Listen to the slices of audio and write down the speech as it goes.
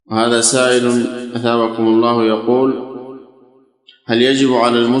وهذا سائل أثابكم الله يقول: هل يجب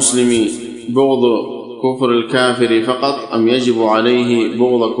على المسلم بغض كفر الكافر فقط، أم يجب عليه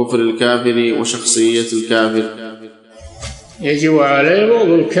بغض كفر الكافر وشخصية الكافر؟ يجب عليه بغض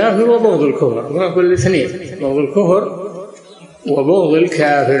الكافر وبغض الكفر، بغض الاثنين، بغض الكفر وبغض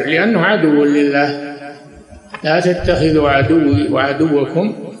الكافر، لأنه عدو لله. لا تتخذوا عدوي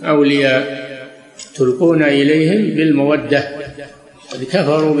وعدوكم أولياء تلقون إليهم بالمودة قد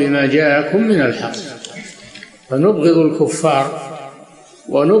كفروا بما جاءكم من الحق. فنبغض الكفار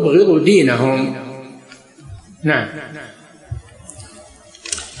ونبغض دينهم. نعم.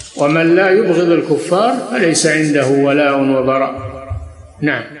 ومن لا يبغض الكفار فليس عنده ولاء وبراء.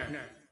 نعم.